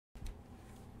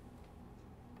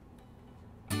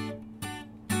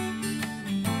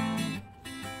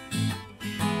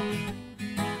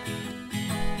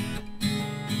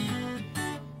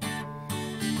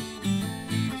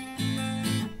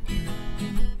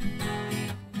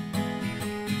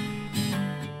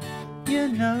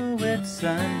know it's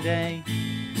Sunday.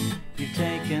 You've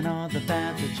taken all the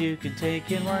baths that you can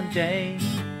take in one day.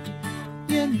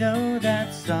 You know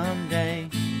that someday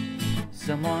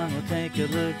someone will take a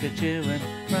look at you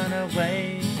and run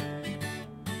away.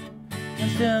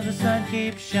 And still the sun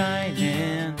keeps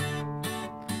shining,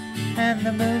 and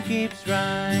the moon keeps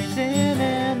rising,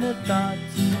 and the thoughts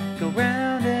go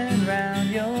round and round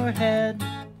your head.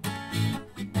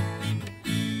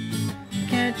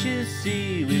 Can't you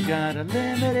see we've got a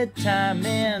limited time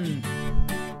in?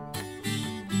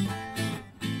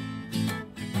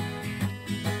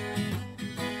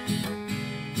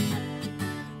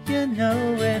 You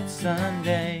know it's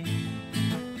Sunday.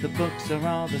 The books are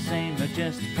all the same, they're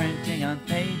just printing on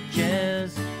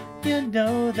pages. You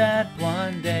know that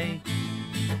one day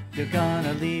you're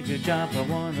gonna leave your job for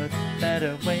one with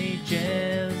better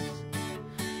wages.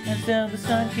 And still the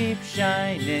sun keeps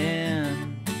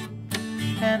shining,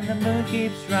 and the moon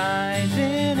keeps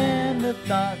rising, and the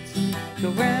thoughts go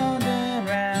round and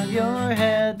round your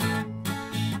head.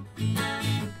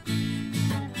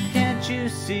 Can't you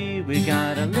see we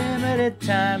got a limited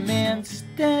time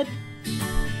instead?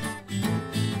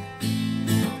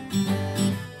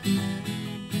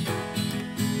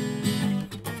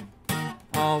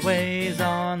 Always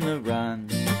on the run,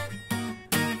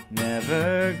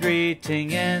 never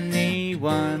greeting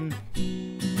anyone,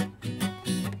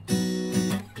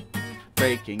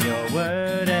 breaking your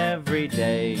word every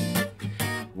day,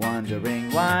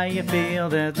 wondering why you feel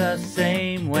they're the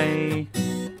same way.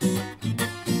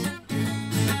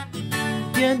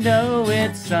 You know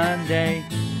it's Sunday.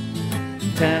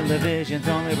 Television's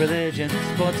only religion,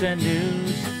 sports and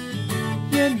news.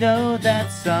 You know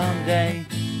that someday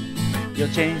you'll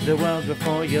change the world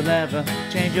before you'll ever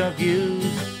change your views.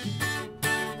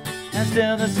 And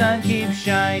still the sun keeps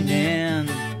shining,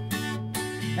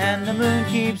 and the moon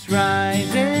keeps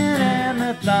rising, and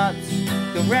the thoughts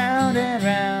go round and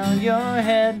round your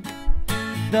head.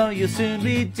 Though you'll soon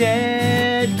be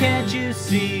dead, can't you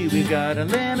see we've got a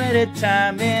limited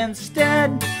time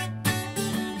instead?